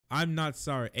I'm not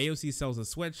sorry. AOC sells a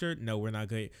sweatshirt. No, we're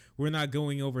not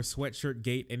going over sweatshirt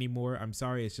gate anymore. I'm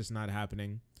sorry, it's just not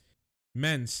happening.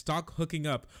 Men, stop hooking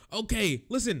up. Okay,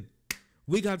 listen.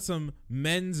 We got some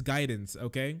men's guidance,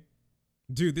 okay?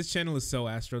 Dude, this channel is so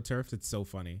astroturfed. It's so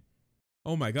funny.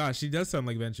 Oh my gosh, she does sound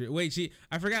like Ben Shapiro. Wait,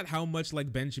 I forgot how much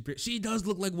like Ben Shapiro. She does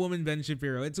look like woman Ben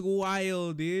Shapiro. It's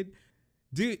wild, dude.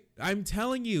 Dude, I'm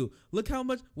telling you, look how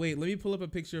much. Wait, let me pull up a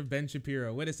picture of Ben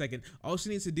Shapiro. Wait a second. All she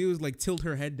needs to do is like tilt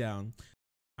her head down.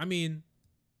 I mean,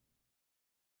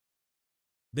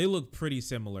 they look pretty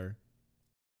similar.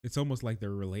 It's almost like they're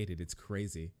related. It's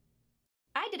crazy.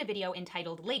 I did a video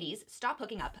entitled Ladies, Stop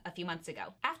Hooking Up a few months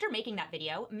ago. After making that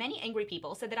video, many angry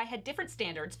people said that I had different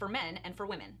standards for men and for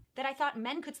women, that I thought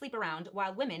men could sleep around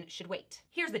while women should wait.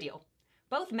 Here's the deal.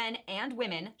 Both men and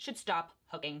women should stop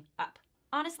hooking up.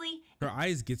 Honestly, her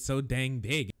eyes get so dang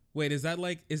big. Wait, is that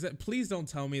please don't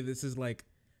tell me this is like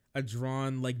a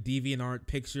drawn like DeviantArt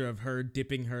picture of her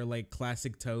dipping her like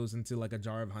classic toes into like a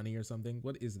jar of honey or something?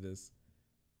 What is this?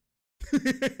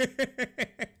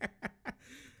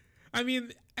 I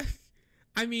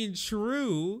mean,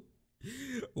 true.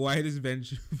 Why does Ben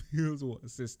Shapiro's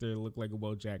sister look like a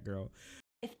Wojak girl?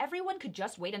 If everyone could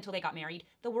just wait until they got married,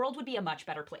 the world would be a much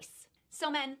better place. So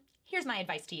men, here's my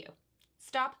advice to you.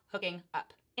 Stop hooking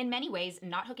up. In many ways,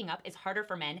 not hooking up is harder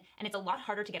for men, and it's a lot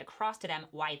harder to get across to them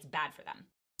why it's bad for them.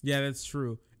 Yeah, that's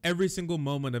true. Every single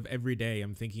moment of every day,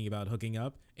 I'm thinking about hooking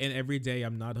up, and every day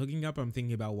I'm not hooking up, I'm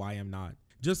thinking about why I'm not.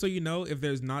 Just so you know, if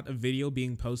there's not a video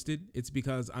being posted, it's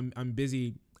because I'm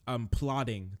busy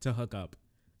plotting to hook up,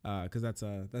 because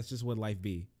that's just what life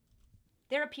be.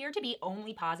 There appear to be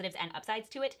only positives and upsides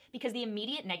to it because the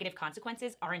immediate negative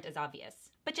consequences aren't as obvious.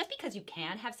 But just because you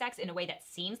can have sex in a way that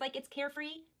seems like it's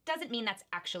carefree doesn't mean that's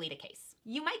actually the case.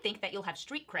 You might think that you'll have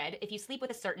street cred if you sleep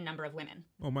with a certain number of women.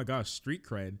 Oh my gosh, street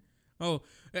cred. Oh,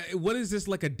 what is this,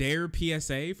 like a Dare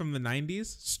PSA from the 90s?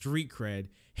 Street cred.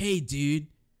 Hey dude,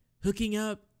 hooking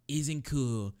up isn't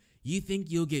cool. You think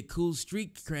you'll get cool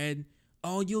street cred,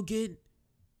 all you'll get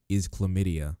is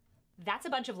chlamydia. That's a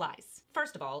bunch of lies.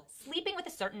 First of all, sleeping with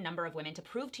a certain number of women to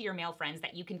prove to your male friends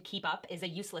that you can keep up is a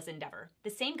useless endeavor. The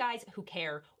same guys who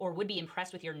care or would be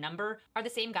impressed with your number are the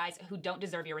same guys who don't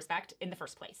deserve your respect in the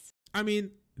first place. I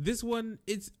mean, this one,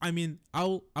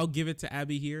 I'll give it to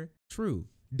Abby here. True.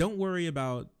 Don't worry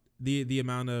about the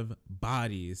amount of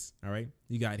bodies, all right?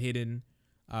 You got hidden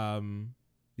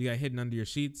under your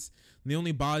sheets. The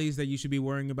only bodies that you should be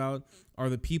worrying about are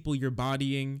the people you're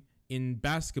bodying in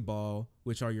basketball,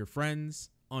 which are your friends,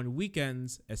 on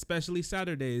weekends, especially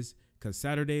Saturdays, because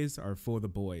Saturdays are for the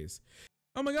boys.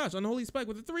 Oh my gosh, Unholy Spike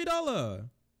with a $3.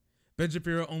 Ben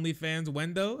Shapiro OnlyFans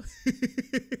Wendo.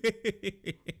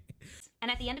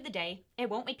 And at the end of the day, it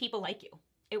won't make people like you.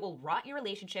 It will rot your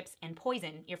relationships and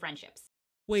poison your friendships.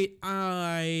 Wait,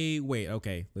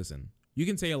 okay, listen. You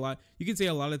can say a lot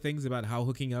of things about how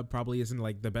hooking up probably isn't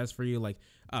like the best for you, like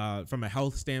from a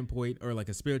health standpoint or like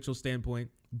a spiritual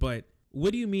standpoint, but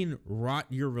what do you mean rot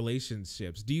your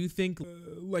relationships? Do you think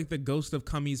like the ghost of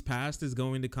Cummy's past is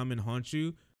going to come and haunt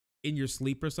you in your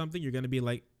sleep or something? You're gonna be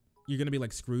like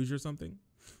Scrooge or something?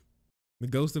 The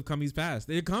ghost of Cummy's past.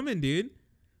 They're coming, dude.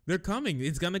 They're coming.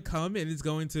 It's gonna come and it's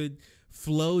going to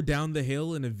flow down the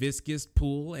hill in a viscous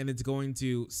pool, and it's going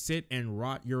to sit and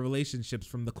rot your relationships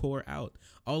from the core out.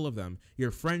 All of them.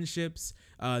 Your friendships,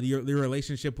 your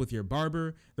relationship with your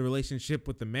barber, the relationship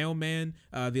with the mailman,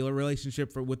 the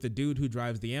relationship with the dude who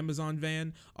drives the Amazon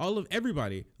van.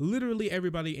 Everybody, literally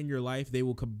everybody in your life, they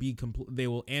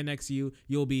will annex you.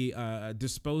 You'll be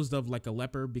disposed of like a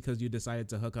leper because you decided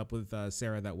to hook up with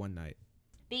Sarah that one night.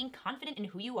 Being confident in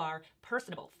who you are,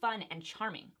 personable, fun, and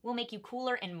charming will make you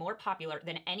cooler and more popular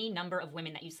than any number of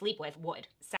women that you sleep with would.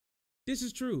 This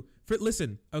is true.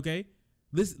 Listen, okay?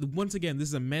 Once again, this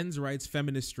is a men's rights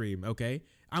feminist stream, okay?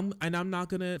 I'm not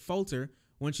gonna falter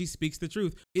when she speaks the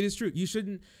truth. It is true. You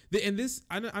shouldn't. And this,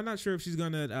 I'm not sure if she's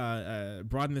gonna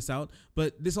broaden this out,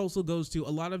 but this also goes to a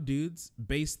lot of dudes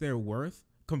base their worth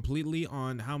completely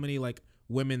on how many like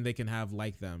women they can have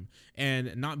like them,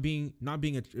 and not being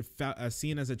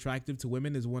seen as attractive to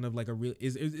women is one of like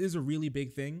is a really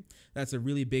big thing. That's a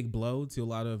really big blow to a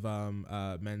lot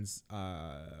of men's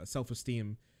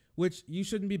self-esteem, which you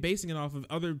shouldn't be basing it off of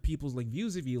other people's like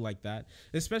views of you like that,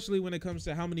 especially when it comes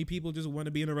to how many people just want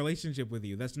to be in a relationship with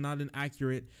you. That's not an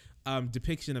accurate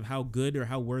depiction of how good or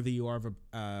how worthy you are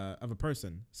of a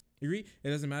person. You agree? It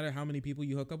doesn't matter how many people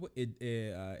you hook up with.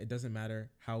 It doesn't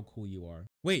matter how cool you are.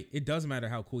 Wait, it does matter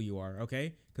how cool you are,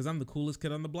 okay? Because I'm the coolest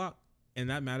kid on the block, and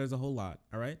that matters a whole lot.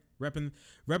 All right, repping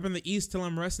the East till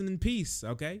I'm resting in peace.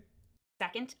 Okay.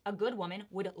 Second, a good woman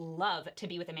would love to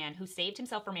be with a man who saved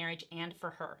himself for marriage and for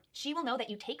her. She will know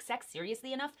that you take sex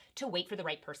seriously enough to wait for the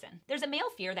right person. There's a male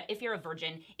fear that if you're a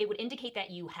virgin, it would indicate that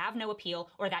you have no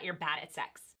appeal or that you're bad at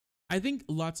sex. I think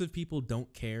lots of people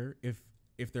don't care if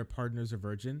their partner's a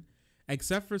virgin,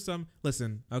 except for some.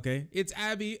 Listen, okay, it's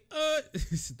Abby.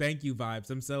 Thank you,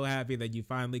 Vibes. I'm so happy that you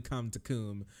finally come to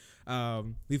Coom.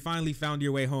 You finally found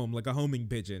your way home like a homing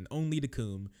pigeon, only to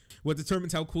Coom. What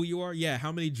determines how cool you are? Yeah,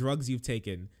 how many drugs you've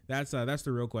taken. That's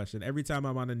the real question. Every time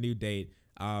I'm on a new date,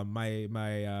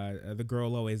 the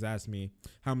girl always asks me,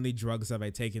 how many drugs have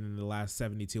I taken in the last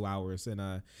 72 hours?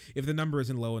 And if the number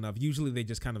isn't low enough, usually they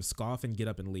just kind of scoff and get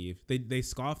up and leave. They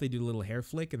scoff, they do a little hair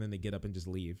flick, and then they get up and just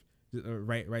leave.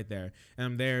 Right there. And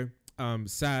I'm there,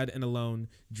 sad and alone,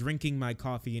 drinking my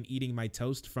coffee and eating my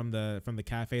toast from the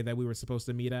cafe that we were supposed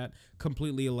to meet at,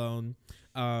 completely alone.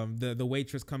 The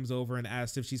waitress comes over and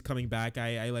asks if she's coming back.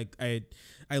 I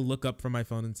look up from my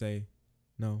phone and say,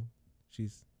 no,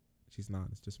 she's not.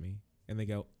 It's just me. And they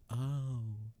go, oh,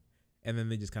 and then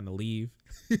they just kind of leave.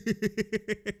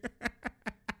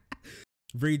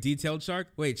 Very detailed, Shark.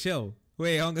 Wait, chill.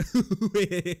 Wait,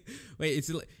 wait.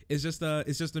 It's just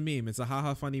a meme. It's a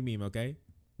haha funny meme. Okay.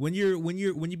 When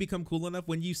you become cool enough,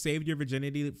 when you saved your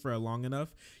virginity for long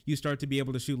enough, you start to be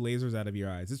able to shoot lasers out of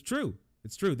your eyes. It's true.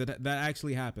 It's true that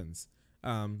actually happens.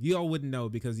 You all wouldn't know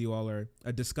because you all are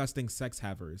disgusting sex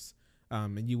havers.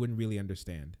 And you wouldn't really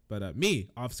understand. But me,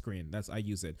 off screen, I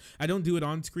use it. I don't do it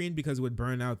on screen because it would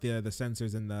burn out the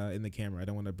sensors in the camera. I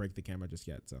don't want to break the camera just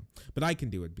yet. So, but I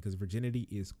can do it because virginity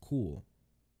is cool.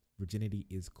 Virginity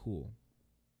is cool.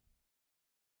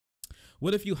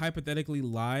 What if you hypothetically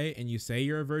lie and you say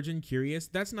you're a virgin? Curious?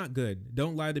 That's not good.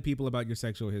 Don't lie to people about your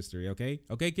sexual history. Okay,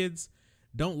 kids.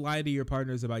 Don't lie to your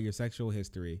partners about your sexual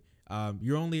history.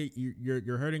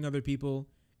 You're hurting other people.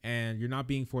 And you're not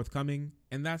being forthcoming,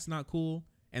 and that's not cool,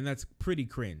 and that's pretty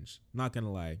cringe. Not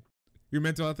gonna lie. Your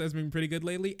mental health has been pretty good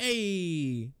lately.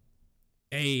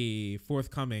 Hey,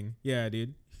 forthcoming. Yeah,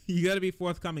 dude. You gotta be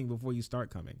forthcoming before you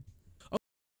start coming. Oh.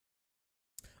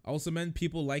 Also, men,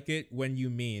 people like it when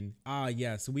you mean.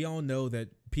 Yes, we all know that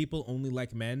people only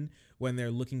like men when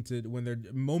they're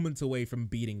moments away from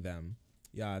beating them.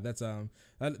 Yeah, that's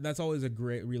always a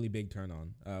really big turn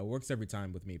on. Works every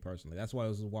time with me personally. That's why I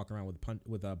was walking around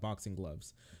with boxing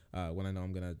gloves when I know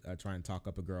I'm gonna try and talk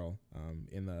up a girl I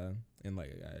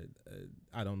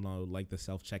don't know, like the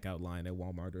self checkout line at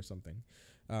Walmart or something.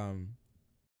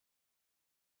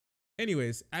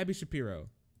 Anyways, Abby Shapiro.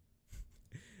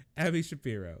 Abby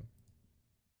Shapiro.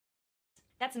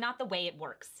 That's not the way it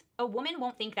works. A woman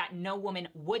won't think that no woman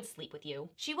would sleep with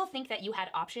you. She will think that you had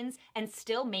options and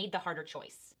still made the harder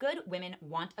choice. Good women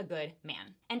want a good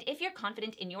man. And if you're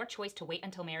confident in your choice to wait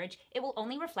until marriage, it will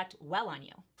only reflect well on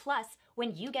you. Plus,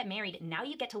 when you get married, now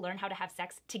you get to learn how to have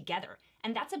sex together.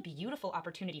 And that's a beautiful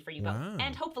opportunity for you both. Wow.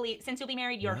 And hopefully, since you'll be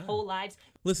married your whole lives.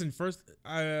 Listen, first,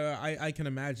 I can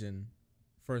imagine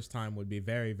first time would be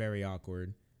very, very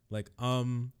awkward. Like,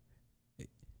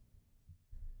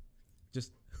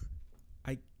 just,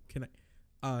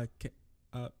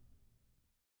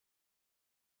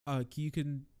 you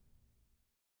can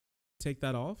take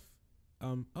that off.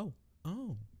 I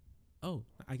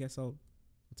guess I'll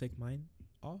take mine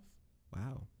off.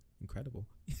 Wow, incredible.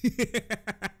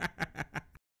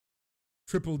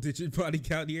 Triple digit body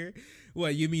count here.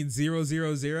 What, you mean 000? Is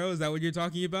that what you're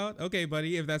talking about? Okay,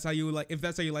 buddy. If that's how you like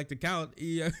to count,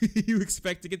 you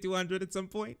expect to get to 100 at some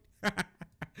point.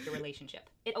 The relationship.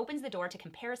 It opens the door to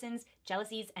comparisons,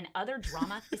 jealousies, and other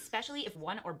drama, especially if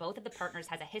one or both of the partners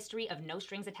has a history of no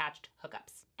strings attached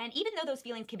hookups. And even though those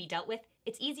feelings can be dealt with,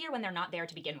 it's easier when they're not there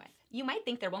to begin with. You might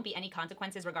think there won't be any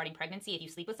consequences regarding pregnancy if you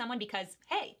sleep with someone because,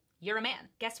 hey, you're a man.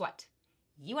 Guess what?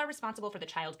 You are responsible for the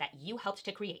child that you helped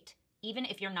to create, even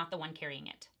if you're not the one carrying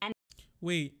it. And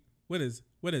wait, what is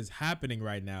happening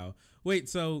right now? Wait,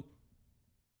 so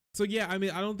yeah, I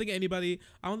mean, I don't think anybody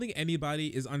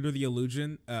is under the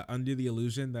illusion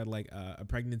that like a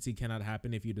pregnancy cannot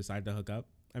happen if you decide to hook up.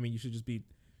 I mean, you should just be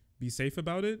safe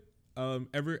about it.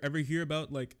 Ever hear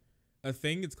about like a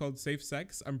thing? It's called safe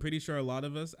sex. I'm pretty sure a lot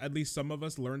of us, at least some of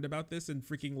us, learned about this in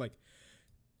freaking like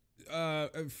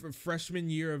freshman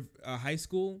year of high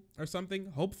school or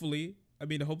something. Hopefully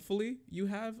you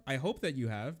have. I hope that you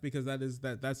have, because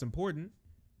that's important.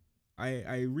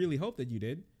 I really hope that you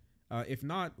did. If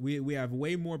not, we have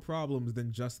way more problems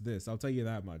than just this. I'll tell you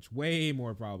that much. Way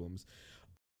more problems.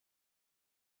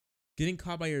 Getting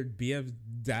caught by your BF's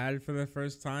dad for the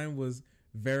first time was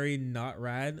very not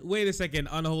rad. Wait a second,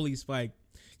 Unholy Spike.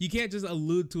 You can't just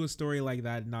allude to a story like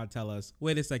that and not tell us.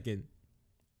 Wait a second.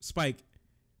 Spike,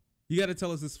 you got to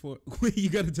tell us this for...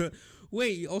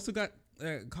 Wait, you also got...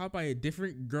 caught by a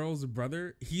different girl's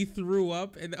brother. He threw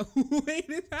up and wait,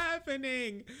 it's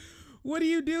happening. What are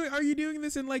you doing? Are you doing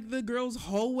this in like the girl's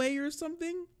hallway or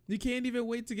something? You can't even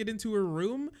wait to get into her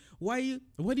room. What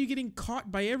are you getting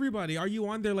caught by everybody? Are you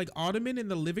on their like ottoman in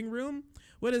the living room?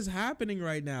 What is happening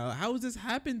right now? How has this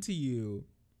happened to you?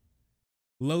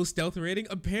 Low stealth rating?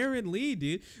 Apparently,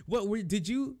 dude. Did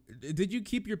you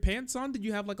keep your pants on? Did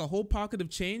you have like a whole pocket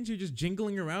of change? You're just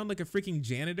jingling around like a freaking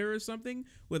janitor or something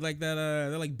with like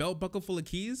that like belt buckle full of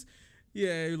keys?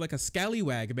 Yeah, you're like a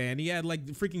scallywag, man. He had like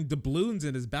freaking doubloons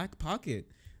in his back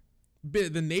pocket. The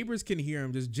neighbors can hear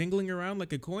him just jingling around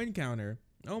like a coin counter.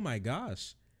 Oh my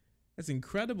gosh. That's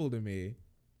incredible to me.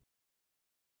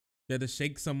 You had to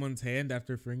shake someone's hand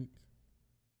after Frank.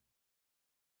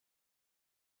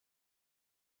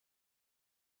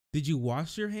 Did you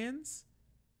wash your hands?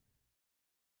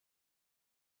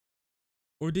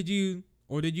 Or did you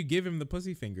give him the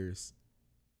pussy fingers?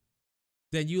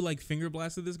 Then you like finger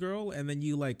blasted this girl and then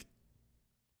you like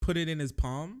put it in his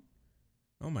palm?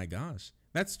 Oh my gosh.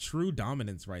 That's true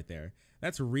dominance right there.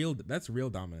 That's real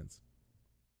dominance.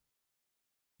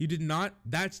 You did not.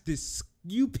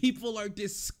 You people are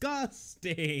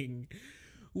disgusting.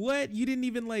 What? You didn't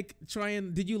even like try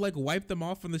and did you like wipe them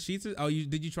off from the sheets?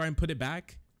 Did you try and put it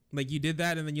back? Like you did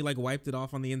that and then you like wiped it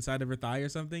off on the inside of her thigh or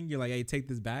something? You're like, hey, take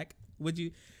this back.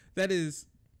 He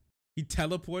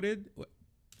teleported? What?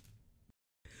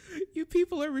 You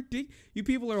people are ridiculous. You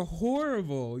people are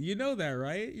horrible. You know that,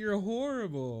 right? You're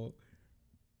horrible.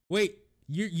 Wait,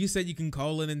 you said you can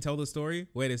call in and tell the story?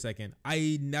 Wait a second.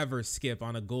 I never skip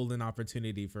on a golden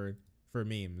opportunity for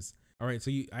memes. All right,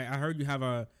 so I heard you have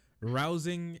a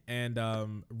rousing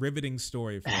and riveting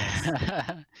story for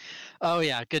us. Oh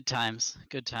yeah, good times.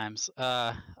 Good times.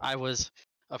 I was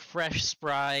a fresh,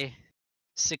 spry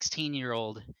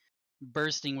 16-year-old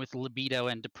bursting with libido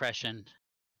and depression,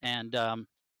 and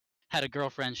had a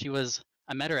girlfriend.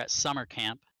 I met her at summer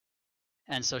camp,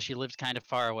 and so she lived kind of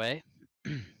far away.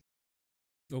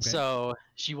 Okay. So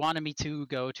she wanted me to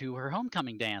go to her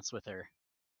homecoming dance with her.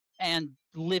 And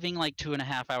living like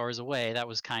 2.5 hours away, that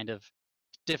was kind of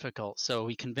difficult. So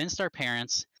we convinced our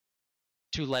parents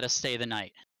to let us stay the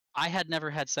night. I had never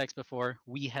had sex before.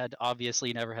 We had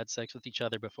obviously never had sex with each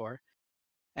other before.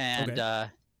 And, okay.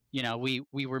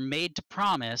 We were made to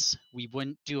promise we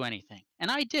wouldn't do anything. And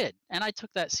I did. And I took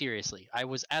that seriously. I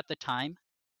was at the time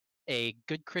a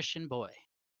good Christian boy.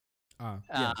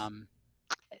 Yes.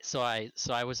 So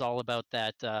I was all about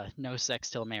that no sex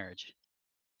till marriage.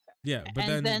 Yeah,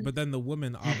 but then the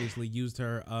woman obviously used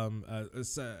her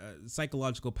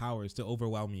psychological powers to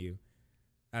overwhelm you,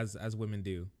 as women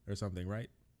do, or something, right?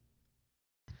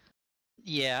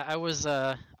 Yeah, I was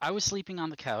sleeping on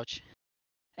the couch,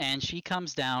 and she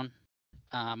comes down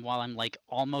while I'm like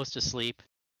almost asleep,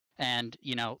 and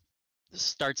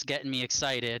starts getting me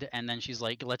excited, and then she's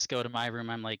like, "Let's go to my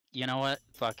room." I'm like, "You know what?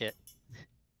 Fuck it.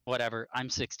 Whatever, I'm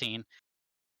 16,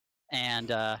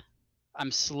 and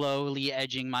I'm slowly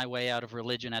edging my way out of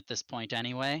religion at this point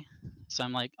anyway. So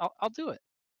I'm like, I'll do it.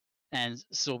 And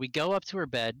so we go up to her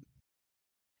bed,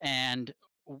 and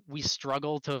we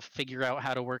struggle to figure out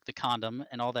how to work the condom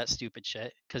and all that stupid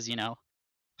shit, because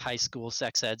high school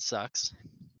sex ed sucks.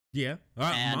 Yeah,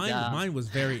 mine was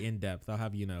very in depth. I'll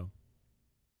have you know.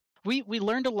 We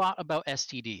learned a lot about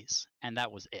STDs, and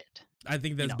that was it. I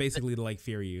think that's basically to like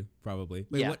fear you, probably.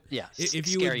 Wait, yeah. If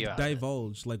you would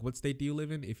divulge, like, what state do you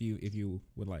live in? If you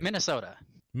would like. Minnesota.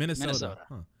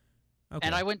 Huh. Okay.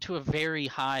 And I went to a very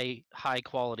high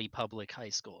quality public high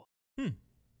school.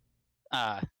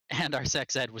 And our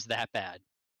sex ed was that bad.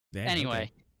 Damn, anyway,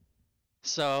 okay.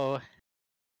 So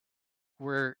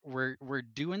we're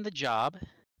doing the job,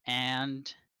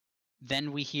 and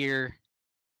then we hear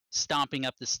stomping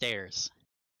up the stairs.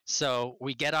 So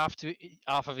we get off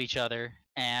of each other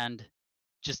and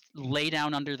just lay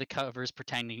down under the covers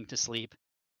pretending to sleep.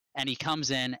 And he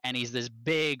comes in, and he's this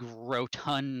big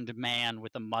rotund man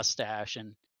with a mustache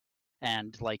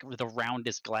and like the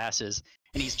roundest glasses,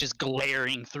 and he's just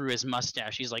glaring through his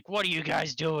mustache. He's like, "What are you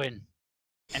guys doing?"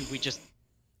 And we just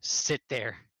sit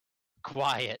there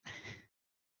quiet.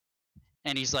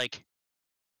 And he's like,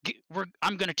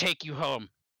 "I'm gonna take you home.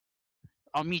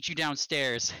 I'll meet you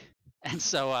downstairs." And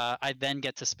so I then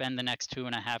get to spend the next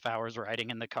 2.5 hours riding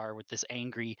in the car with this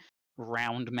angry,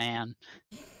 round man.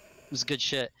 It was good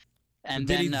shit. And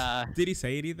did he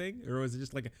say anything, or was it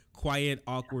just like a quiet,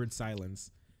 awkward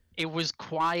silence? It was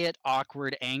quiet,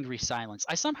 awkward, angry silence.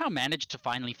 I somehow managed to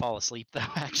finally fall asleep, though.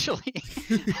 Actually,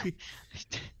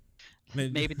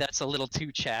 maybe that's a little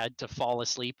too Chad to fall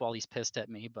asleep while he's pissed at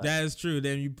me. But that is true.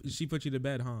 Then she put you to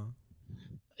bed, huh?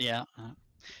 Yeah.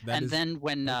 That And is then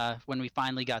when we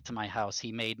finally got to my house,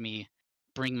 he made me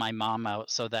bring my mom out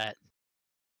so that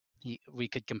we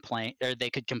could complain, or they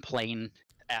could complain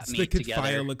at so me they could together.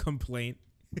 file a complaint.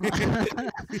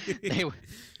 they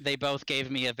they both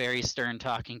gave me a very stern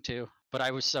talking to, but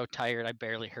I was so tired I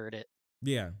barely heard it.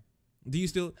 Yeah. Do you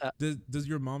still Uh, does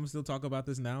your mom still talk about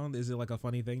this now? Is it like a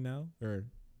funny thing now, or?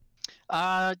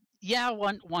 Yeah,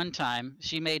 one time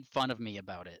she made fun of me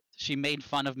about it. She made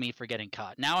fun of me for getting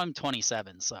caught. Now I'm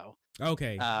 27, so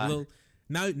Okay. Well,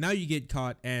 now you get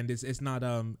caught, and it's not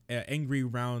angry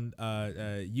round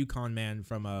Yukon man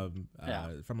from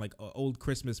like old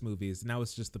Christmas movies. Now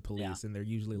it's just the police, and they're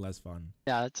usually less fun.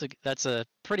 yeah, that's a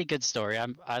pretty good story.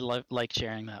 I like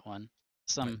sharing that one.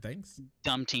 Some Thanks.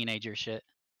 dumb teenager shit.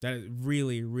 That is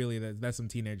really that's some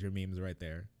teenager memes right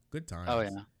there. Good times. Oh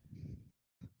yeah.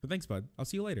 But thanks, bud. I'll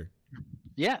see you later.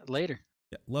 Yeah, later.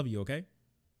 Yeah, love you. Okay.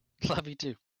 Love you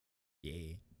too.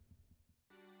 Yeah.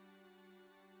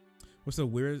 What's the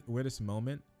weirdest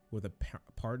moment with a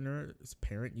partner's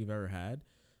parent you've ever had?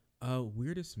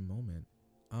 Weirdest moment.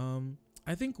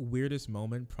 I think weirdest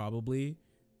moment probably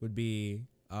would be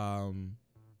I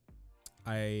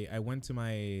went to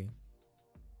my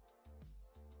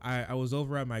I was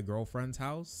over at my girlfriend's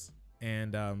house,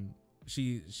 and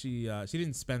she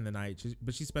didn't spend the night,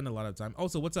 but she spent a lot of time.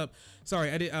 Also, what's up?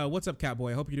 Sorry, I did. What's up,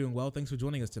 Catboy? I hope you're doing well. Thanks for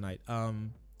joining us tonight.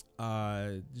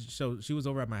 So she was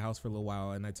over at my house for a little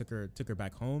while, and I took her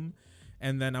back home,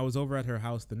 and then I was over at her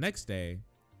house the next day,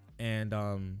 and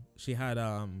she had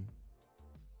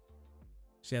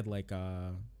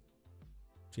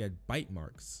bite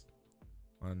marks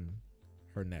on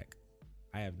her neck.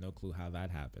 I have no clue how that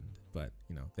happened, but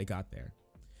you know, they got there.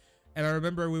 And I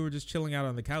remember we were just chilling out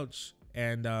on the couch,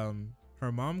 and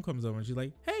her mom comes over and she's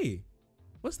like, "Hey,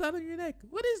 what's that on your neck?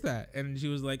 What is that?" And she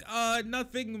was like,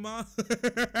 nothing, Mom."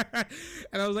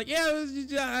 And I was like, "Yeah, it was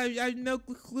just, I have no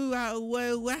clue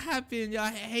what happened.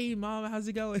 Hey, Mom, how's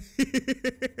it going?"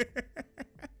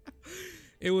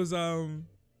 It was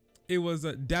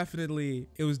definitely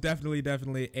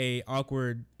a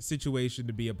awkward situation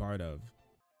to be a part of.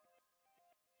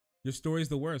 Your story's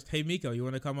the worst. Hey, Miko, you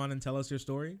want to come on and tell us your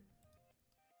story?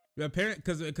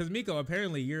 Because Miko,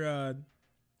 apparently you're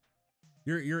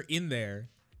in there.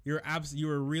 You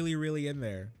were really in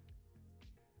there.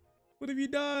 What have you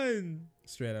done?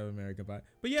 Straight out of America Pie.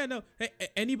 But yeah, no. Hey,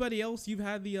 anybody else? You've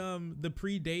had the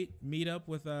pre-date meetup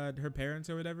with her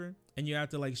parents or whatever, and you have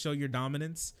to like show your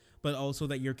dominance, but also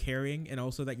that you're caring, and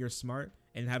also that you're smart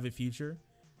and have a future.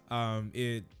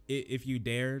 If you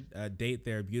dare date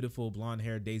their beautiful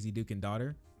blonde-haired Daisy Duke and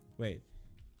daughter. Wait.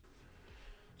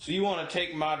 So you want to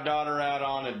take my daughter out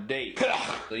on a date?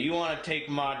 So you want to take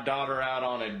my daughter out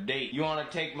on a date? You want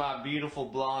to take my beautiful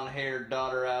blonde-haired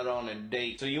daughter out on a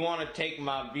date? So you want to take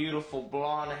my beautiful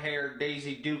blonde-haired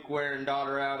Daisy Duke-wearing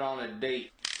daughter out on a date?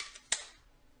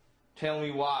 Tell me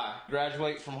why.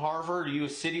 Graduate from Harvard? Are you a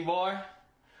city boy?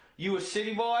 You a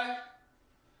city boy?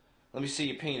 Let me see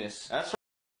your penis. That's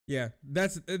yeah.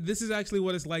 This is actually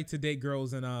what it's like to date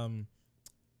girls in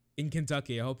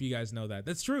Kentucky. I hope you guys know that.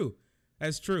 That's true.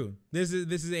 That's true. This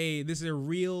is a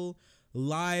real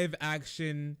live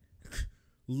action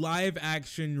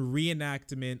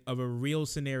reenactment of a real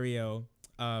scenario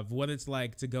of what it's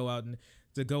like to go out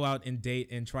and date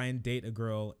and try and date a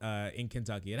girl in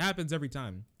Kentucky. It happens every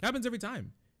time.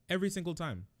 Every single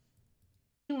time.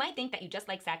 You might think that you just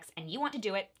like sex and you want to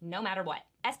do it no matter what.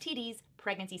 STDs,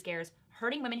 pregnancy scares,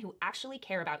 hurting women who actually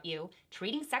care about you,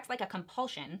 treating sex like a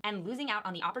compulsion, and losing out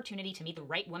on the opportunity to meet the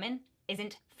right woman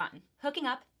isn't fun. Hooking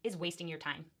up is wasting your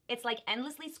time. It's like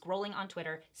endlessly scrolling on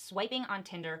Twitter, swiping on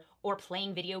Tinder, or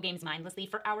playing video games mindlessly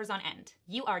for hours on end.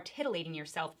 You are titillating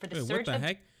yourself for the surge of... What the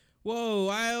heck?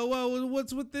 Whoa,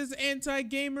 what's with this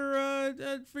anti-gamer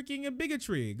freaking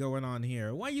bigotry going on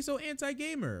here? Why are you so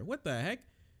anti-gamer? What the heck?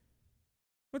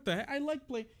 I like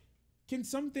play. Can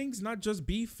some things not just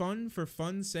be fun for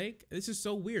fun's sake? This is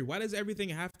so weird. Why does everything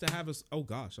have to have a... Oh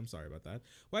gosh, I'm sorry about that.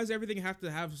 Why does everything have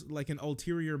to have like an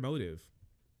ulterior motive?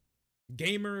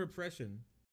 Gamer oppression.